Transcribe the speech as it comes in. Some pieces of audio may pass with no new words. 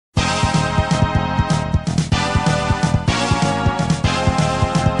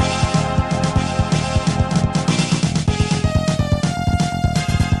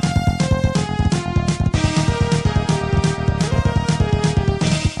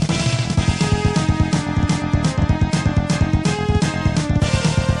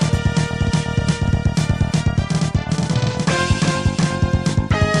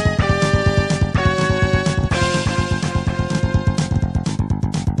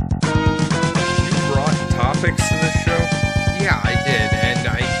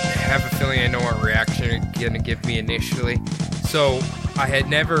going to give me initially. So, I had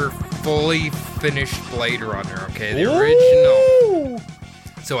never fully finished Blade Runner, okay? The original.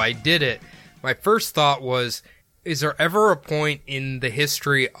 So, I did it. My first thought was, is there ever a point in the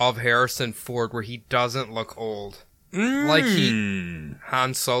history of Harrison Ford where he doesn't look old? Like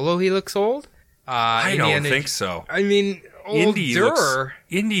Han Solo, he looks old? I don't think so. I mean, older.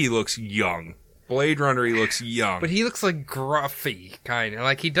 Indy looks young. Blade Runner, he looks young. But he looks like gruffy, kind of.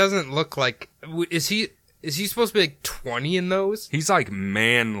 Like, he doesn't look like... Is he supposed to be like 20 in those? He's like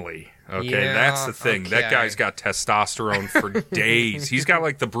manly. Okay, Yeah, that's the thing. okay. That guy's got testosterone for days. He's got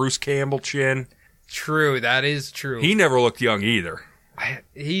like the Bruce Campbell chin. True, that is true. He never looked young either.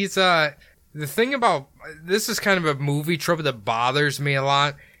 He's, the thing about... This is kind of a movie trope that bothers me a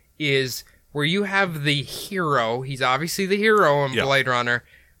lot, is where you have the hero. He's obviously the hero in Blade Runner,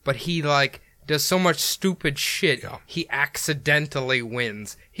 but he, like... does so much stupid shit, he accidentally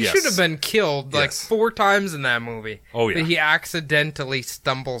wins. He should have been killed like 4 times in that movie. Oh, yeah. But he accidentally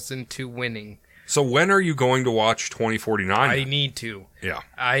stumbles into winning. So when are you going to watch 2049? I need to. Yeah.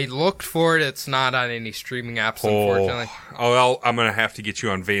 I looked for it. It's not on any streaming apps, unfortunately. Oh, well, I'm going to have to get you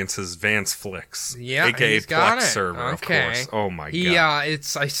on Vance's Vance Flicks. Yeah, AKA he's got Plex it. server, of course. Oh, my God. Yeah, I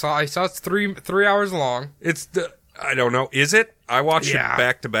saw it's 3 hours long. I don't know. Is it? I watched it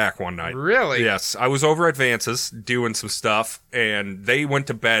back to back one night. Really? Yes. I was over at Vance's doing some stuff, and they went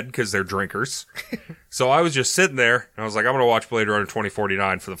to bed because they're drinkers. So I was just sitting there, and I was like, I'm going to watch Blade Runner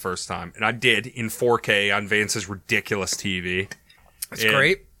 2049 for the first time. And I did in 4K on Vance's ridiculous TV. It's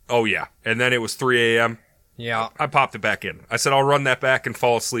great. Oh, yeah. And then it was 3 a.m. Yeah. I popped it back in. I said, I'll run that back and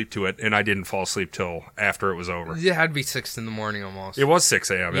fall asleep to it, and I didn't fall asleep till after it was over. It had to be 6 in the morning almost. It was 6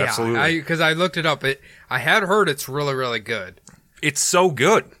 a.m., absolutely. Because I looked it up. I had heard it's really, really good. It's so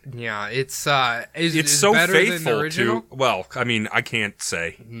good. Yeah, it's so better faithful than the original? to. Well, I mean, I can't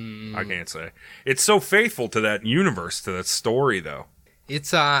say. I can't say. It's so faithful to that universe, to that story, though.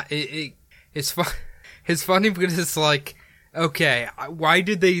 It's it's fun. It's funny because it's like, okay, why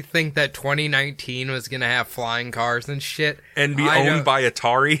did they think that 2019 was gonna have flying cars and shit and be owned by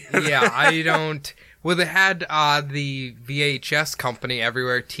Atari? Yeah, I don't. Well, they had the VHS company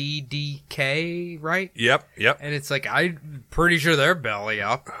everywhere, TDK, right? Yep. And it's like, I'm pretty sure they're belly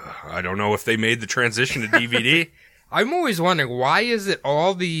up. I don't know if they made the transition to DVD. I'm always wondering, why is it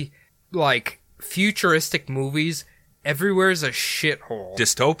all the, like, futuristic movies, everywhere's a shithole?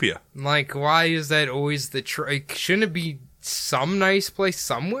 Dystopia. Like, why is that always the... shouldn't it be some nice place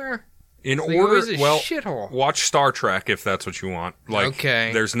somewhere? In it's order, like shithole. Watch Star Trek if that's what you want. Like, okay.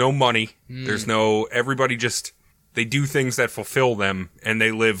 There's no money. There's no... Everybody just... They do things that fulfill them, and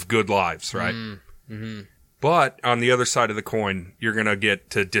they live good lives, right? Mm-hmm. But, on the other side of the coin, you're gonna get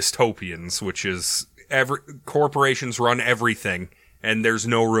to dystopians, which is... corporations run everything, and there's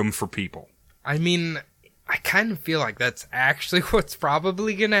no room for people. I mean... I kind of feel like that's actually what's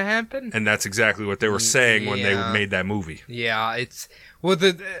probably going to happen. And that's exactly what they were saying when they made that movie. Yeah, it's... Well,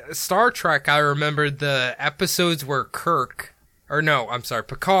 the Star Trek, I remember the episodes where Picard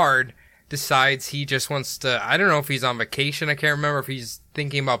decides he just wants to... I don't know if he's on vacation. I can't remember if he's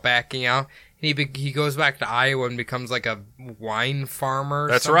thinking about backing out. He goes back to Iowa and becomes like a wine farmer or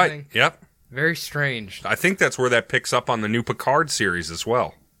That's something. right. Yep. Very strange. I think that's where that picks up on the new Picard series as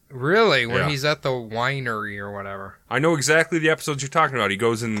well. Really? When he's at the winery or whatever? I know exactly the episodes you're talking about. He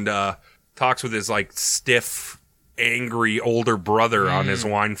goes and talks with his, like, stiff, angry older brother on his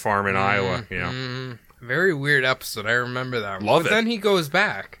wine farm in Iowa. Yeah. Very weird episode. I remember that. Love it. But then he goes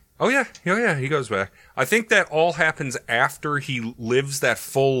back. Oh, yeah. He goes back. I think that all happens after he lives that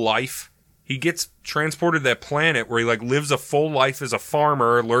full life. He gets transported to that planet where he, like, lives a full life as a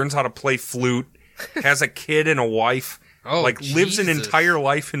farmer, learns how to play flute, has a kid and a wife. Oh, lives an entire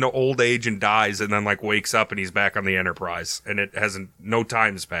life into old age and dies, and then, like, wakes up and he's back on the Enterprise, and it hasn't, no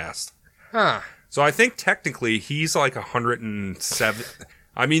time's passed. Huh. So I think technically he's like 107.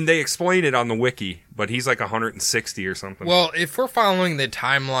 I mean, they explain it on the wiki, but he's like 160 or something. Well, if we're following the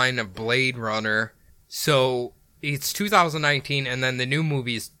timeline of Blade Runner, so it's 2019, and then the new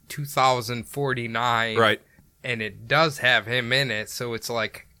movie is 2049. Right. And it does have him in it, so it's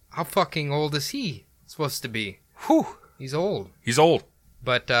like, how fucking old is he supposed to be? Whew. He's old.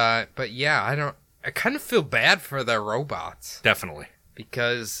 But yeah, I kind of feel bad for the robots. Definitely.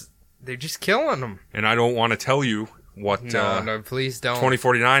 Because they're just killing them. And I don't want to tell you what... No, please don't.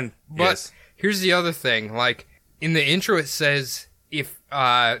 2049 But is. Here's the other thing. Like, in the intro it says if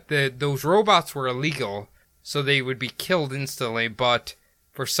those robots were illegal, so they would be killed instantly, but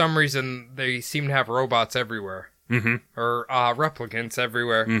for some reason they seem to have robots everywhere. Mm-hmm. Or replicants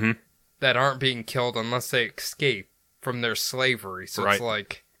everywhere. Mm-hmm. That aren't being killed unless they escape from their slavery. So It's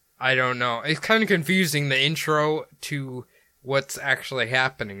like... I don't know. It's kind of confusing, the intro to what's actually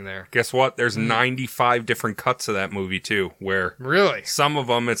happening there. Guess what? There's 95 different cuts of that movie, too, where... Really? Some of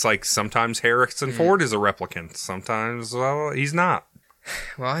them, it's like, sometimes Harrison Ford is a replicant. Sometimes, well, he's not.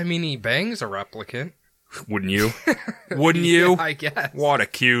 Well, I mean, he bangs a replicant. Wouldn't you? Wouldn't you? Yeah, I guess. What a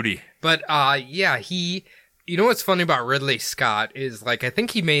cutie. But, yeah, he... You know what's funny about Ridley Scott is, like, I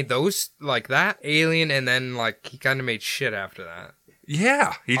think he made those, like, that, Alien, and then, like, he kind of made shit after that.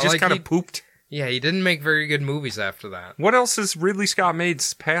 Yeah, he just kind of pooped. Yeah, he didn't make very good movies after that. What else has Ridley Scott made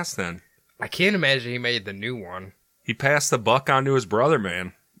past then? I can't imagine he made the new one. He passed the buck on to his brother,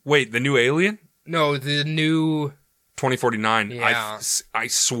 man. Wait, the new Alien? No, the new... 2049. Yeah. I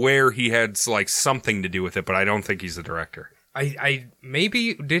swear he had, like, something to do with it, but I don't think he's the director.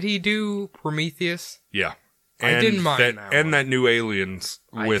 Maybe, did he do Prometheus? Yeah. I didn't mind that one. And that new Aliens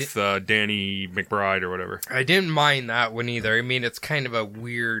with Danny McBride or whatever. I didn't mind that one either. I mean, it's kind of a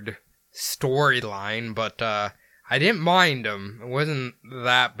weird storyline, but I didn't mind them. It wasn't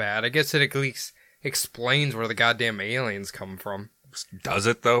that bad. I guess it at least explains where the goddamn aliens come from. Does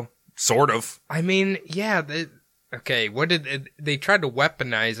it, though? Sort of. I mean, yeah. Okay, they tried to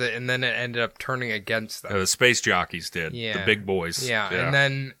weaponize it, and then it ended up turning against them. The space jockeys did. Yeah. The big boys. Yeah, and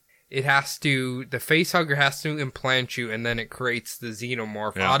then the facehugger has to implant you, and then it creates the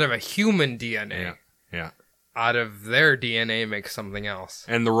xenomorph out of a human DNA. Yeah. Out of their DNA makes something else.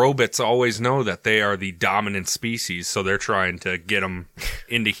 And the robots always know that they are the dominant species, so they're trying to get them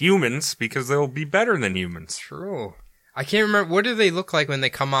into humans because they'll be better than humans. True. I can't remember. What do they look like when they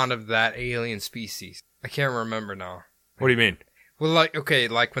come out of that alien species? I can't remember now. What do you mean? Well, like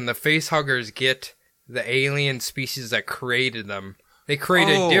when the facehuggers get the alien species that created them, they create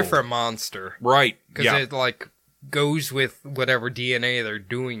a different monster. Right. Because it, like, goes with whatever DNA they're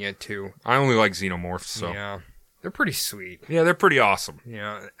doing it to. I only like xenomorphs, so. Yeah. They're pretty sweet. Yeah, they're pretty awesome.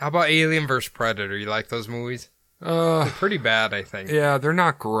 Yeah. How about Alien vs. Predator? You like those movies? They're pretty bad, I think. Yeah, they're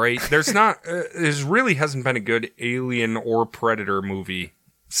not great. There really hasn't been a good Alien or Predator movie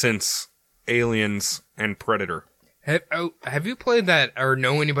since Aliens and Predator. Have you played that, or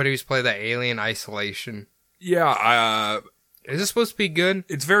know anybody who's played that Alien Isolation? Yeah, is it supposed to be good?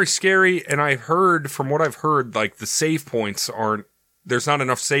 It's very scary, and from what I've heard, like, the save points there's not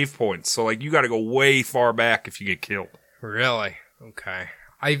enough save points, so, like, you gotta go way far back if you get killed. Really? Okay.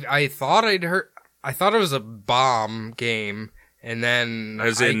 I thought it was a bomb game, and then...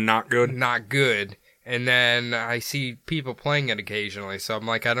 As in not good? Not good. And then I see people playing it occasionally, so I'm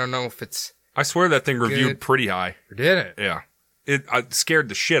like, I don't know if it's... I swear that thing reviewed pretty high. Did it? Yeah. It scared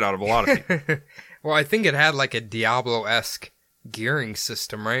the shit out of a lot of people. Well, I think it had like a Diablo-esque gearing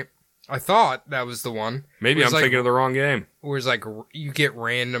system, right? I thought that was the one. Maybe I'm thinking of the wrong game. Where it's like you get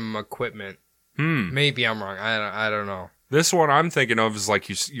random equipment. Maybe I'm wrong. I don't know. This one I'm thinking of is like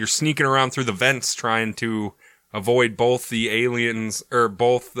you're sneaking around through the vents trying to avoid both the aliens, or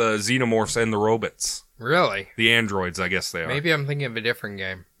both the xenomorphs and the robots. Really? The androids, I guess they are. Maybe I'm thinking of a different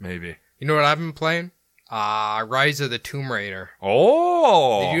game. Maybe. You know what I've been playing? Rise of the Tomb Raider.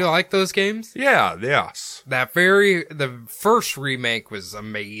 Oh! Did you like those games? Yeah, yes. The first remake was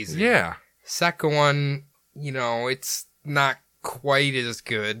amazing. Yeah. Second one, it's not quite as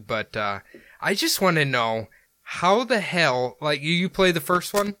good, but I just want to know how the hell, like, you play the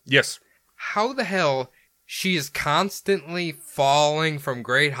first one? Yes. How the hell she is constantly falling from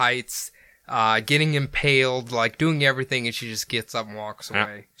great heights, getting impaled, like, doing everything, and she just gets up and walks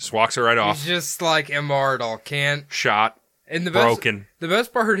away. Just walks her right off. She's just, like, immortal, Shot. And broken. The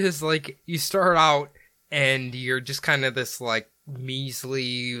best part is, like, you start out, and you're just kind of this, like,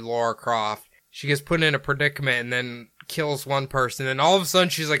 measly Lara Croft. She gets put in a predicament, and then kills one person, and all of a sudden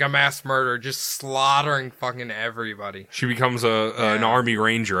she's like a mass murderer, just slaughtering fucking everybody. She becomes an army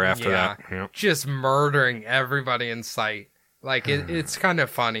ranger after that. Yeah. Just murdering everybody in sight. Like, it's kind of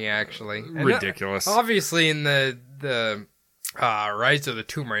funny, actually. And ridiculous. Obviously, in the Rise of the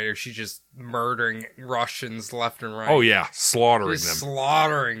Tomb Raider, she's just murdering Russians left and right. Oh, yeah. Slaughtering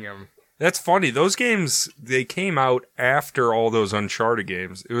them. That's funny. Those games, they came out after all those Uncharted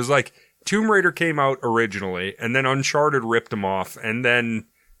games. It was like Tomb Raider came out originally, and then Uncharted ripped them off, and then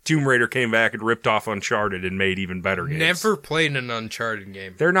Tomb Raider came back and ripped off Uncharted and made even better games. Never played an Uncharted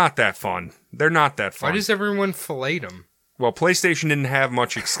game. They're not that fun. Why does everyone fillet them? Well, PlayStation didn't have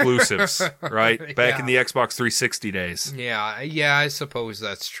much exclusives, right? Back in the Xbox 360 days. Yeah, I suppose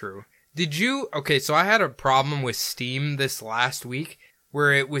that's true. Okay, so I had a problem with Steam this last week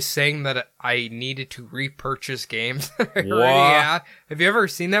where it was saying that I needed to repurchase games that I already had. Have you ever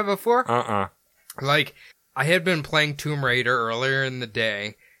seen that before? Like, I had been playing Tomb Raider earlier in the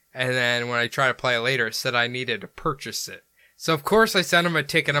day, and then when I tried to play it later, it said I needed to purchase it. So, of course, I sent him a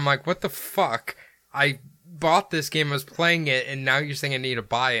ticket. I'm like, what the fuck? I bought this game, I was playing it, and now you're saying I need to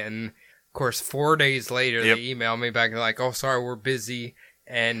buy it. And, of course, 4 days later, they email me back and like, oh, sorry, we're busy,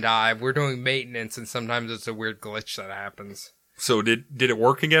 and we're doing maintenance, and sometimes it's a weird glitch that happens. So did it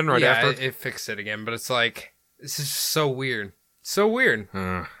work again after? Yeah, it fixed it again, but it's like, this is so weird. So weird.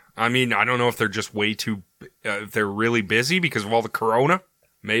 I mean, I don't know if they're just way too, if they're really busy because of all the corona.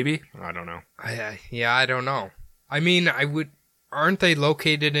 Maybe. I don't know. I don't know. I mean, aren't they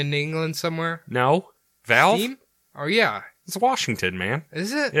located in England somewhere? No. Valve? Steam? Oh, yeah. It's Washington, man.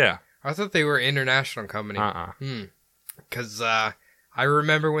 Is it? Yeah. I thought they were an international company. Because I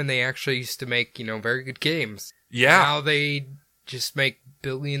remember when they actually used to make, very good games. Yeah. Now they just make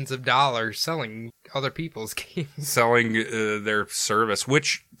billions of dollars selling other people's games. Selling their service,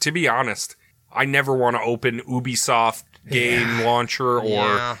 which, to be honest, I never want to open Ubisoft game launcher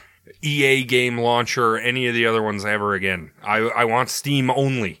or EA game launcher or any of the other ones ever again. I want Steam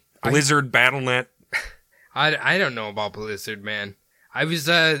only. Blizzard, Battle.net. I don't know about Blizzard, man. I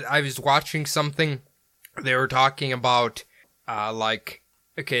was watching something. They were talking about, they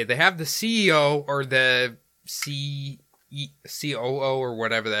have the CEO or the COO or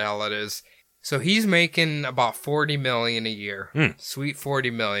whatever the hell it is. So he's making about $40 million a year. Sweet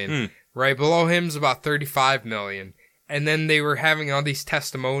 $40 million. Right below him's about $35 million. And then they were having all these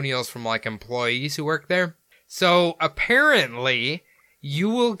testimonials from employees who work there. So apparently you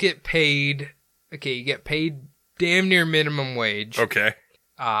will get paid. Okay, you get paid damn near minimum wage. Okay.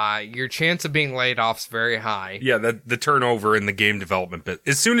 Your chance of being laid off is very high. Yeah, the turnover in the game development bit.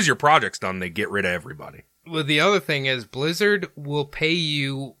 As soon as your project's done, they get rid of everybody. Well, the other thing is Blizzard will pay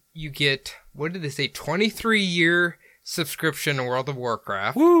you. You get, what did they say, 23-year subscription to World of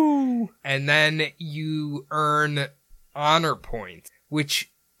Warcraft. Woo! And then you earn honor points,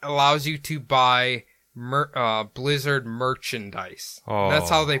 which allows you to buy Blizzard merchandise. Oh. That's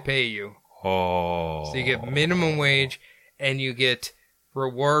how they pay you. Oh. So you get minimum wage, and you get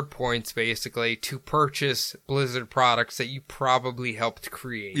reward points, basically, to purchase Blizzard products that you probably helped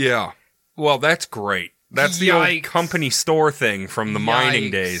create. Yeah. Well, that's great. That's the old company store thing from the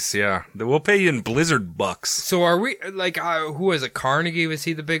mining days. Yeah. We'll pay you in Blizzard bucks. So are we, who was it? Carnegie? Was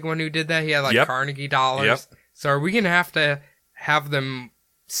he the big one who did that? He had, Carnegie dollars. Yep. So are we going to have them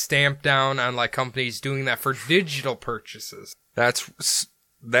stamp down on, companies doing that for digital purchases? That's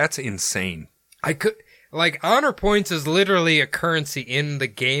insane. I could, honor points is literally a currency in the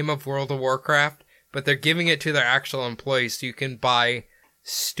game of World of Warcraft, but they're giving it to their actual employees so you can buy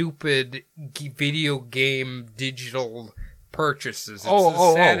stupid video game digital purchases. It's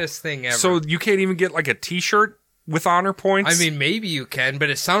the saddest thing ever. So you can't even get a t-shirt with honor points? I mean, maybe you can, but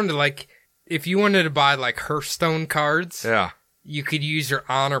it sounded like if you wanted to buy Hearthstone cards, you could use your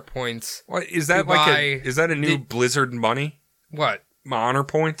honor points. What is that is that a new Blizzard money? What? Honor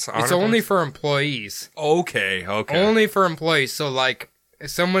points? It's only for employees. Okay. Only for employees. So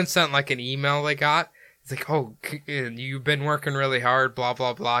if someone sent an email they got, it's oh, you've been working really hard, blah,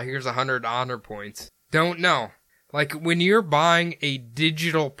 blah, blah. Here's 100 honor points. Don't know. When you're buying a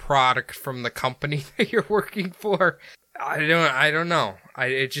digital product from the company that you're working for, I don't know.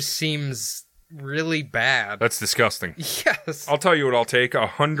 It just seems really bad. That's disgusting. Yes. I'll tell you what I'll take,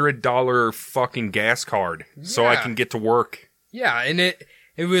 $100 fucking gas card so I can get to work. Yeah, and it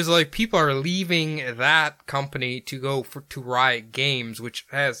was people are leaving that company to go to Riot Games, which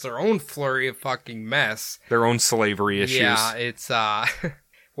has their own flurry of fucking mess. Their own slavery issues. Yeah, it's, well,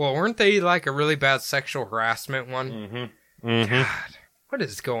 weren't they a really bad sexual harassment one? Mm-hmm. Mm-hmm. God, what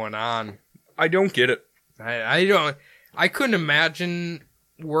is going on? I don't get it. I couldn't imagine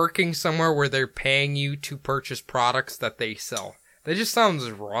working somewhere where they're paying you to purchase products that they sell. That just sounds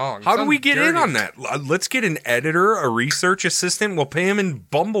wrong. How do we get in on that? Let's get an editor, a research assistant. We'll pay him in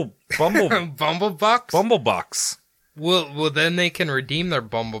Bumble Bucks? Bumble bucks. Well, then they can redeem their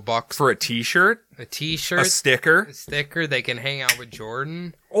Bumble Bucks for a t-shirt, a sticker, a sticker. They can hang out with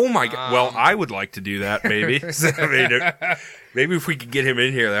Jordan. Oh my god! Well, I would like to do that. Maybe, maybe if we could get him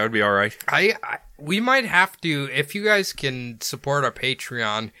in here, that would be all right. We might have to, if you guys can support our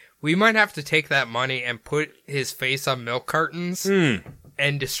Patreon. We might have to take that money and put his face on milk cartons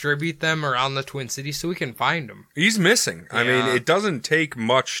and distribute them around the Twin Cities so we can find him. He's missing. Yeah. I mean, it doesn't take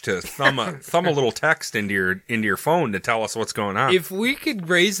much to thumb a little text into your phone to tell us what's going on. If we could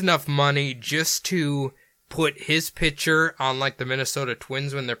raise enough money just to put his picture on the Minnesota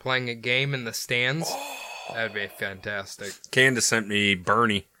Twins when they're playing a game in the stands, that'd be fantastic. Candace sent me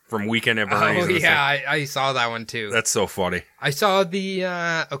Bernie from Weekend at Bernie's. Oh, yeah, I saw that one, too. That's so funny. I saw who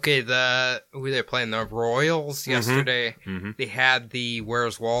they're playing, the Royals yesterday. Mm-hmm. They had the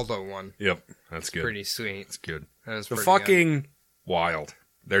Where's Waldo one. Yep, that's good. Pretty sweet. That's good. That was The pretty fucking Wild.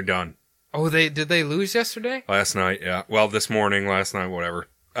 They're done. Oh, did they lose yesterday? Last night, yeah. Well, this morning, last night, whatever.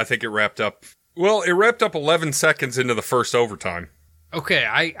 I think it wrapped up. Well, it wrapped up 11 seconds into the first overtime. Okay,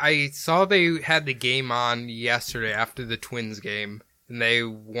 I saw they had the game on yesterday after the Twins game, and they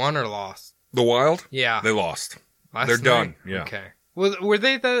won or lost. The Wild? Yeah. They lost. Last They're night? done, yeah. Okay. Were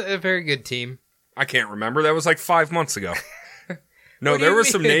they a very good team? I can't remember. That was like 5 months ago. No, What do there you were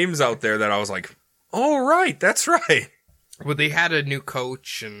some mean? names out there that I was like, oh, right, that's right. Well, they had a new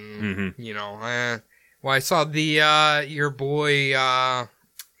coach, and, well, I saw your boy,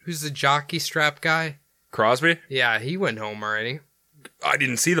 who's the jockey strap guy? Crosby? Yeah, he went home already. I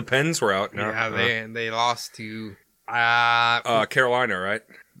didn't see the Pens were out. No. Yeah, they lost to, Carolina, right?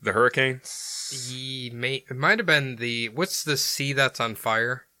 The Hurricanes? it might have been what's the sea that's on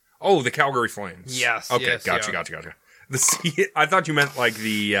fire? Oh, the Calgary Flames. Yes. Okay, yes, gotcha. yeah. The sea, I thought you meant like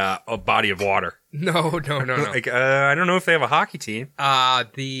the a body of water. No. Like, I don't know if they have a hockey team.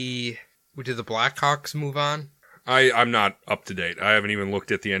 Did the Blackhawks move on? I'm not up to date. I haven't even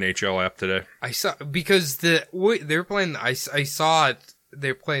looked at the NHL app today. I saw, because they're playing, I saw it,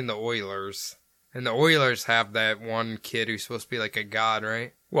 they're playing the Oilers, and the Oilers have that one kid who's supposed to be like a god,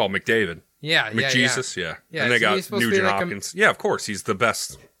 right? Well, McDavid. Yeah. McJesus, yeah. Yeah, And they isn't he got supposed to be Nugent like Hopkins. Yeah, of course. He's the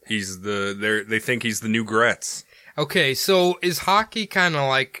best. They think he's the new Gretz. Okay, so is hockey kind of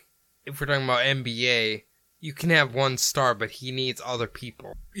like, if we're talking about NBA, you can have one star, but he needs other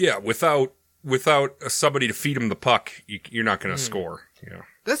people. Yeah, without somebody to feed him the puck, you're not going to score. Yeah.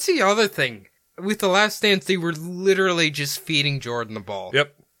 That's the other thing. With The Last Dance, they were literally just feeding Jordan the ball.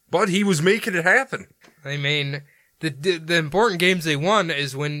 Yep. But he was making it happen. I mean, the important games they won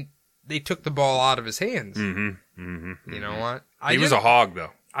is when they took the ball out of his hands. You know what? He was a hog,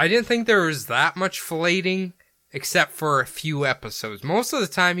 though. I didn't think there was that much filleting, except for a few episodes. Most of the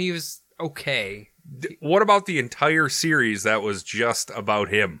time, he was okay. What about the entire series that was just about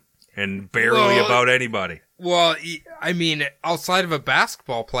him and barely about anybody? Well, I mean, outside of a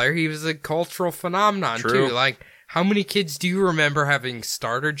basketball player, he was a cultural phenomenon, True. too. Like, how many kids do you remember having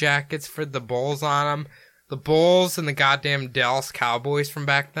starter jackets for the Bulls on them? The Bulls and the goddamn Dallas Cowboys from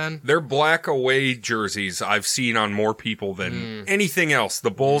back then? Their black away jerseys I've seen on more people than anything else.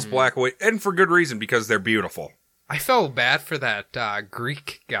 The Bulls black away, and for good reason, because they're beautiful. I felt bad for that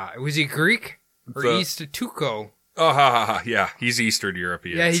Greek guy. Was he Greek? Or East Tuco? Oh, yeah. He's Eastern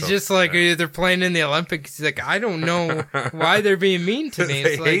European. Yeah, he's just like, they're playing in the Olympics. He's like, I don't know why they're being mean to me.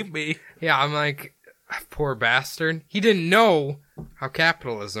 They It's hate like, me. Yeah, I'm like, poor bastard. He didn't know how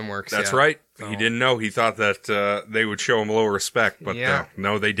capitalism works. That's yet. right. So. He didn't know. He thought that they would show him a little respect, but Yeah.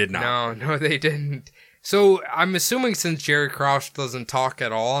 no, they did not. No, they didn't. So I'm assuming since Jerry Krause doesn't talk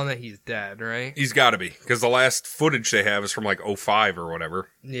at all, that he's dead, right? He's got to be, because the last footage they have is from like 05 or whatever.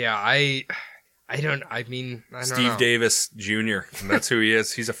 Yeah, I don't know. Steve Davis Jr. That's who he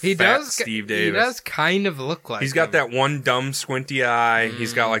is. He's a fat Steve Davis. He does kind of look like He's got him. that one dumb squinty eye.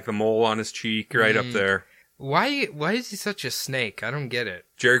 He's got like the mole on his cheek right up there. Why is he such a snake? I don't get it.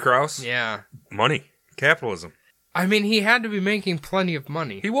 Jerry Krause? Yeah. Money. Capitalism. I mean, he had to be making plenty of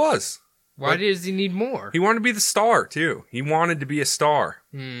money. He was. Why does he need more? He wanted to be the star, too. He wanted to be a star.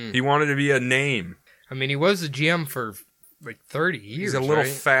 He wanted to be a name. I mean, he was a GM for like 30 years, He's a little right?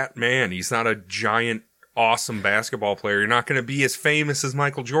 fat man. He's not a giant, awesome basketball player. You're not going to be as famous as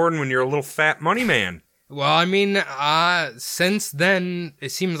Michael Jordan when you're a little fat money man. Well, I mean, since then, it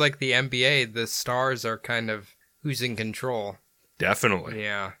seems like the NBA, the stars are kind of who's in control. Definitely.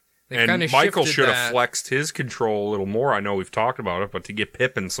 Yeah. They've And kinda Michael shifted should have that. flexed his control a little more. I know we've talked about it, but to get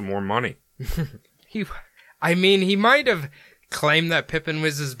Pippen some more money. He might have claimed that Pippen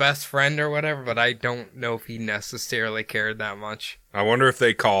was his best friend or whatever, but I don't know if he necessarily cared that much. I wonder if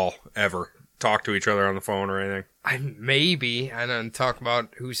they call ever, talk to each other on the phone or anything. Maybe. I don't talk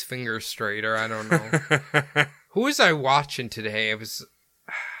about whose finger's straighter. I don't know. Who was I watching today?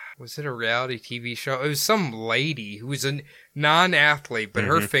 Was it a reality TV show? It was some lady who was a non-athlete, but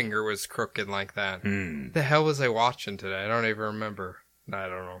her finger was crooked like that. The hell was I watching today? I don't even remember. I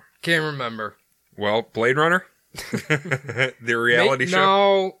don't know. Can't remember. Well, Blade Runner? The reality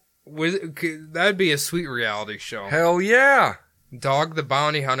show? No. That'd be a sweet reality show. Hell yeah. Dog the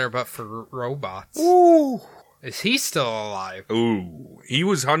Bounty Hunter, but for robots. Ooh. Is he still alive? Ooh. He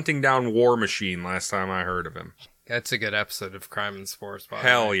was hunting down War Machine last time I heard of him. That's a good episode of Crime and Sports. By the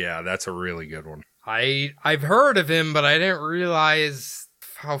Hell way. yeah, that's a really good one. I've heard of him, but I didn't realize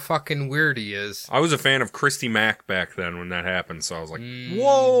how fucking weird he is. I was a fan of Christy Mack back then when that happened, so I was like,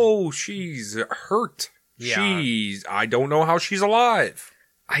 whoa, she's hurt. Yeah. I don't know how she's alive.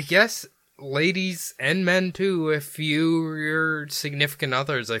 I guess ladies and men too, if your significant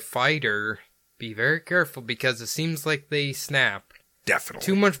other is a fighter, Be very careful because it seems like they snap. Definitely.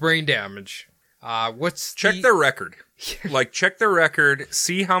 Too much brain damage. Check their record. Check their record,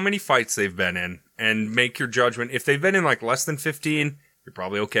 see how many fights they've been in, and make your judgment. If they've been in less than 15, you're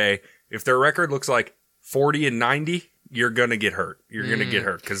probably okay. If their record looks like 40 and 90, you're gonna get hurt. You're gonna get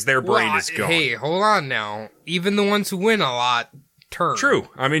hurt because their brain is gone. Hey, hold on now. Even the ones who win a lot turn. True.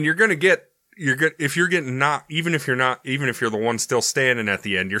 I mean, you're if you're the one still standing at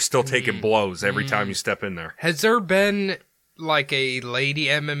the end, you're still taking blows every time you step in there. Has there been a lady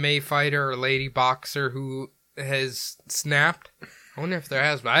MMA fighter or lady boxer who has snapped? I wonder if there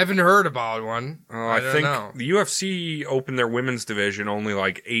has been. I haven't heard about one. I think the UFC opened their women's division only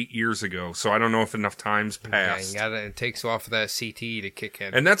 8 years ago, so I don't know if enough time's passed. Yeah, it takes off of that CTE to kick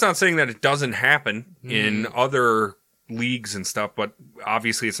in. And that's not saying that it doesn't happen in other leagues and stuff, but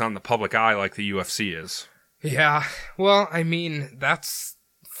obviously it's not in the public eye like the UFC is. Yeah, well, I mean,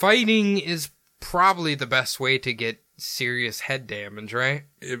 fighting is probably the best way to get serious head damage, right?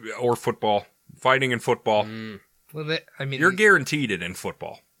 Or football. Fighting and football. Well, you're guaranteed it in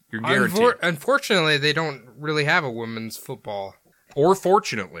football. You're guaranteed. Unfortunately, they don't really have a women's football. Or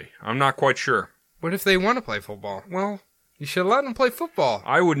fortunately. I'm not quite sure. What if they want to play football? Well, you should let them play football.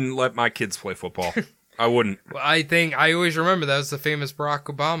 I wouldn't let my kids play football. I wouldn't. Well, I always remember that was the famous Barack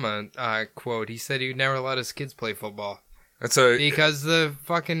Obama quote. He said he'd never let his kids play football. Because the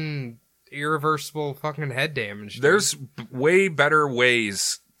fucking irreversible fucking head damage. There's way better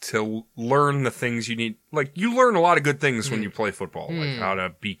ways to learn the things you need. You learn a lot of good things when you play football. Like how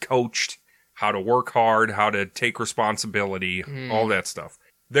to be coached, how to work hard, how to take responsibility, all that stuff.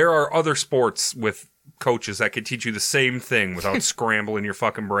 There are other sports with coaches that could teach you the same thing without scrambling your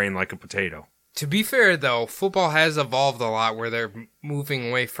fucking brain like a potato. To be fair, though, football has evolved a lot where they're moving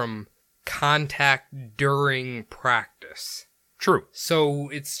away from contact during practice. True. So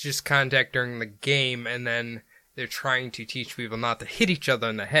it's just contact during the game, and then they're trying to teach people not to hit each other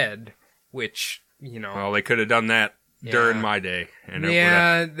in the head, which, Well, they could have done that during my day. And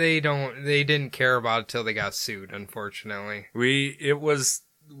they didn't care about it till they got sued, unfortunately. It was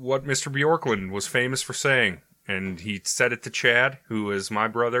what Mr. Bjorklund was famous for saying, and he said it to Chad, who is my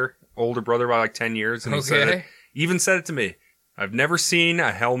brother, older brother by 10 years, and he even said it to me. I've never seen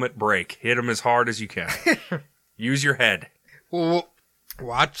a helmet break. Hit him as hard as you can. Use your head. Well,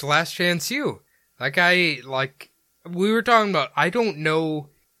 watch Last Chance U. That guy, we were talking about, I don't know,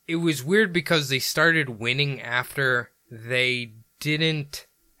 it was weird because they started winning after they didn't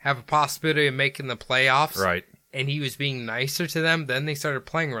have a possibility of making the playoffs. Right. And he was being nicer to them. Then they started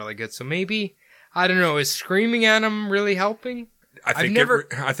playing really good. So maybe, I don't know, is screaming at them really helping? I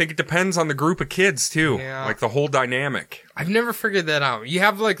think it depends on the group of kids, too. Yeah. The whole dynamic. I've never figured that out. You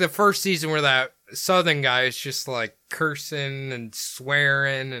have, the first season where that Southern guy is just, cursing and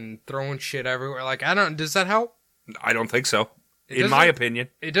swearing and throwing shit everywhere. Does that help? I don't think so. In my opinion.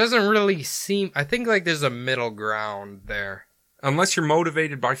 It doesn't really seem, I think, there's a middle ground there. Unless you're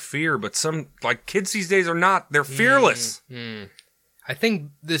motivated by fear, but some, kids these days are not. They're fearless. I think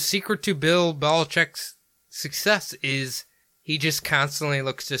the secret to Bill Belichick's success is he just constantly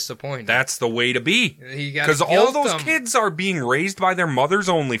looks disappointed. That's the way to be. Because all those kids are being raised by their mothers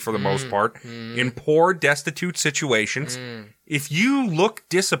only for the most part in poor, destitute situations. If you look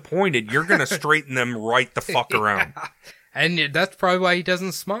disappointed, you're going to straighten them right the fuck around. And that's probably why he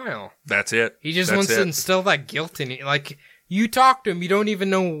doesn't smile. That's it. He just wants to instill that guilt in you. You talk to him, you don't even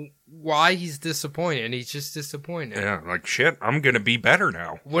know why he's disappointed, and he's just disappointed. Yeah, shit, I'm going to be better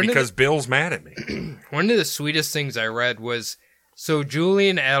now because Bill's mad at me. One of the sweetest things I read was, so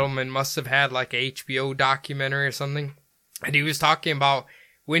Julian Edelman must have had a HBO documentary or something, and he was talking about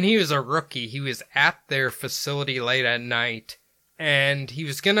when he was a rookie, he was at their facility late at night, and he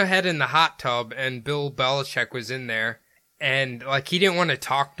was going to head in the hot tub, and Bill Belichick was in there, and he didn't want to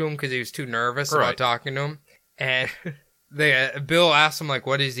talk to him because he was too nervous about talking to him, and Bill asked him,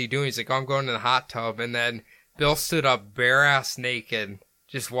 what is he doing? He's like, I'm going to the hot tub. And then Bill stood up bare-ass naked,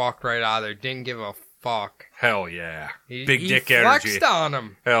 just walked right out of there, didn't give a fuck. Hell yeah. Big dick energy. He flexed on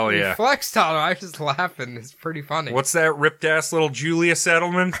him. Hell yeah. He flexed on him. I was just laughing. It's pretty funny. What's that ripped-ass little Julius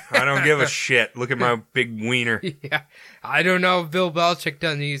Edelman? I don't give a shit. Look at my big wiener. Yeah. I don't know if Bill Belichick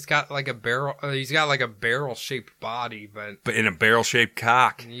does. He's got a barrel. He's got a barrel-shaped body, but in a barrel-shaped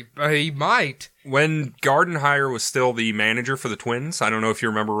cock. He might. When Gardenhire was still the manager for the Twins, I don't know if you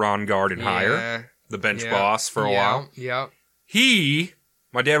remember Ron Gardenhire, the bench boss for a while. Yeah.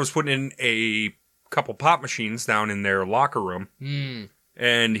 My dad was putting in a couple pop machines down in their locker room.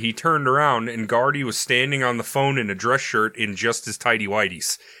 And he turned around, and Gardy was standing on the phone in a dress shirt in just his tighty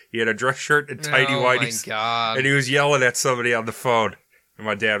whities. He had a dress shirt and tighty whities. Oh, my God. And he was yelling at somebody on the phone. And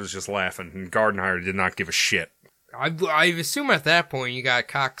my dad was just laughing, and Gardenhire did not give a shit. I assume at that point you got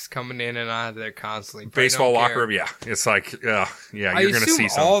cocks coming in and out of there constantly. Baseball locker room, yeah. It's like, yeah, you're going to see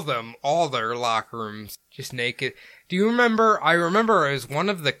something. All their locker rooms, just naked. Do you remember? I remember it was one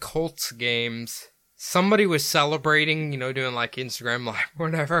of the Colts games. Somebody was celebrating, doing like Instagram Live or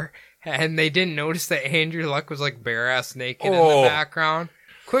whatever, and they didn't notice that Andrew Luck was like bare-ass naked in the background.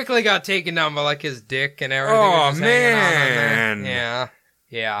 Quickly got taken down by like his dick and everything. Oh, man.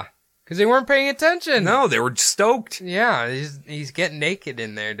 Yeah. Because they weren't paying attention. No, they were stoked. Yeah, he's getting naked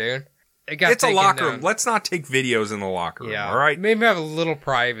in there, dude. It's a locker room. Let's not take videos in the locker room, all right? Maybe have a little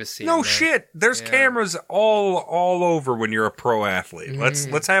privacy. No shit. There's cameras all over when you're a pro athlete.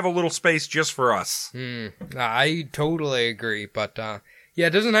 Let's have a little space just for us. I totally agree, but yeah,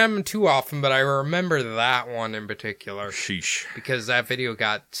 it doesn't happen too often, but I remember that one in particular. Sheesh. Because that video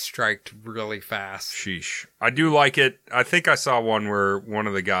got striked really fast. Sheesh. I do like it. I think I saw one where one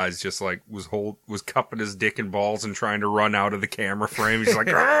of the guys just like was cupping his dick and balls and trying to run out of the camera frame. He's like,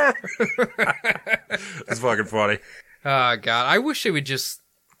 it's fucking funny. Oh, God. I wish they would just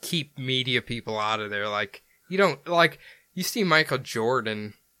keep media people out of there. Like, you see Michael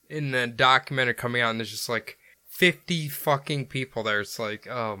Jordan in the documentary coming out and there's just like 50 fucking people there. It's like,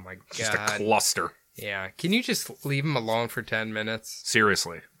 oh my God. Just a cluster. Yeah. Can you just leave him alone for 10 minutes?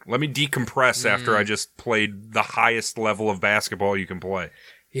 Seriously. Let me decompress after I just played the highest level of basketball you can play.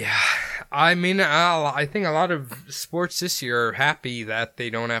 Yeah. I mean, I think a lot of sports this year are happy that they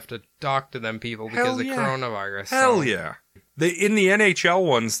don't have to talk to them people because of coronavirus. Hell yeah. In the NHL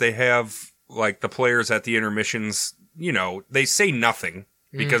ones, they have, like, the players at the intermissions, they say nothing.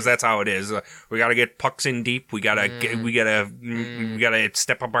 Because that's how it is. We gotta get pucks in deep. We gotta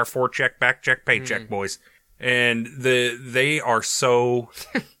step up our forecheck, back check, paycheck, boys. And they are so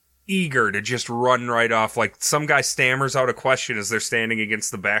eager to just run right off. Like some guy stammers out a question as they're standing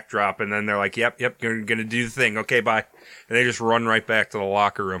against the backdrop, and then they're like, "Yep, you're gonna do the thing. Okay, bye." And they just run right back to the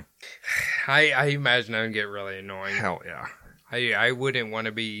locker room. I imagine that would get really annoying. Hell yeah. I wouldn't want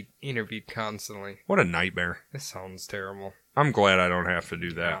to be interviewed constantly. What a nightmare. This sounds terrible. I'm glad I don't have to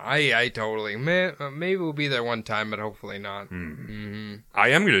do that. I totally. Maybe we'll be there one time, but hopefully not. I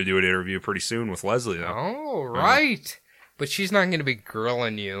am going to do an interview pretty soon with Leslie, though. Oh, right. But she's not going to be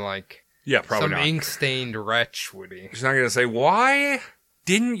grilling you like probably some not. ink-stained wretch would be. She's not going to say, why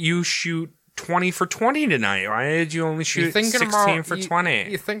didn't you shoot 20 for 20 tonight? Why did you only shoot 16 for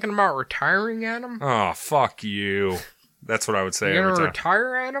 20? You thinking about retiring, Adam? Oh, fuck you. That's what I would say. You're going to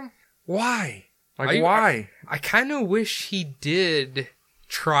retire, Adam? Why? Why? I kind of wish he did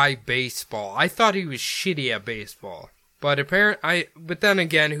try baseball. I thought he was shitty at baseball. But then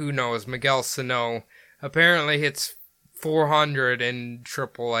again, who knows? Miguel Sano apparently hits 400 in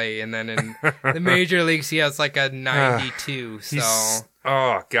AAA, and then in the major leagues he has like a 92.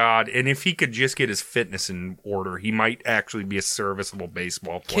 Oh, God. And if he could just get his fitness in order, he might actually be a serviceable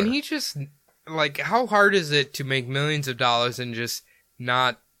baseball player. Can he just, how hard is it to make millions of dollars and just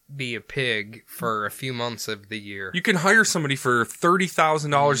not be a pig for a few months of the year? You can hire somebody for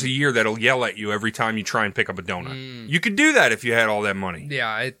 $30,000 a year that'll yell at you every time you try and pick up a donut. You could do that if you had all that money.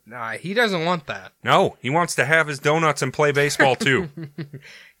 Yeah, he doesn't want that. No, he wants to have his donuts and play baseball too.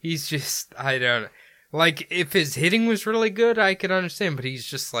 He's just, I don't know. Like, if his hitting was really good, I could understand, but he's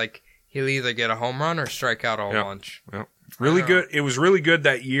just like, he'll either get a home run or strike out a whole bunch. Yep. Really good. It was really good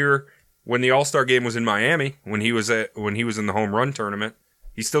that year when the All-Star game was in Miami, when he was in the home run tournament.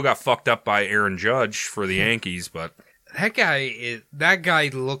 He still got fucked up by Aaron Judge for the Yankees, but that guy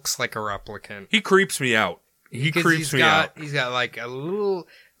looks like a replicant. He creeps me out. He's got like a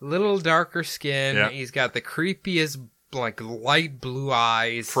little darker skin. Yeah. He's got the creepiest like light blue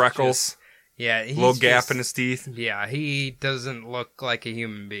eyes, freckles. Little gap in his teeth. Yeah, he doesn't look like a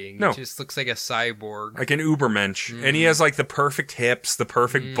human being. No. He just looks like a cyborg. Like an Ubermensch. And he has like the perfect hips, the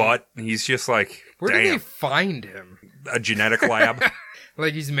perfect butt. He's just like, where did they find him? A genetic lab.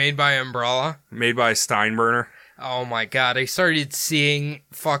 Like he's made by Umbrella? Made by Steinbrenner. Oh my God, I started seeing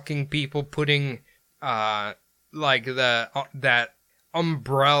fucking people putting, that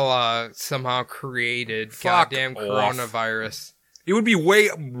Umbrella somehow created goddamn coronavirus. It would be way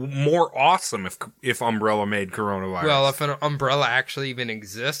more awesome if Umbrella made coronavirus. Well, if an Umbrella actually even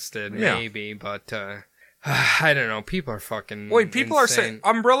existed, maybe, but I don't know. People are fucking people insane. Are saying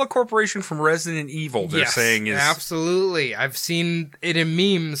Umbrella Corporation from Resident Evil. They're saying is absolutely. I've seen it in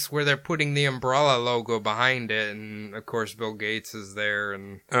memes where they're putting the Umbrella logo behind it, and of course Bill Gates is there,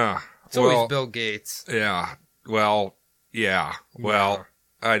 and it's always Bill Gates. Yeah. Well, yeah. Well,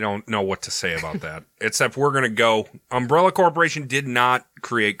 I don't know what to say about that. Except we're gonna go. Umbrella Corporation did not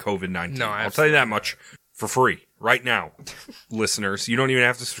create COVID-19. No, I'll tell you that much for free. right now, listeners. You don't even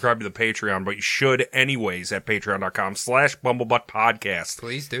have to subscribe to the Patreon, but you should anyways at patreon.com/bumblebuttpodcast.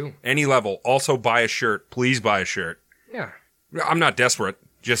 Please do. Any level. Also buy a shirt. Please buy a shirt. Yeah. I'm not desperate.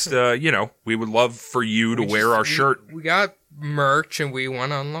 Just, we would love for you to wear our shirt. We got merch and we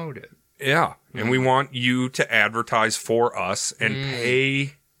want to unload it. Yeah. And we want you to advertise for us and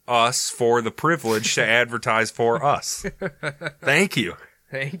pay us for the privilege to advertise for us. Thank you.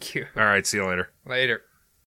 Thank you. All right. See you later. Later.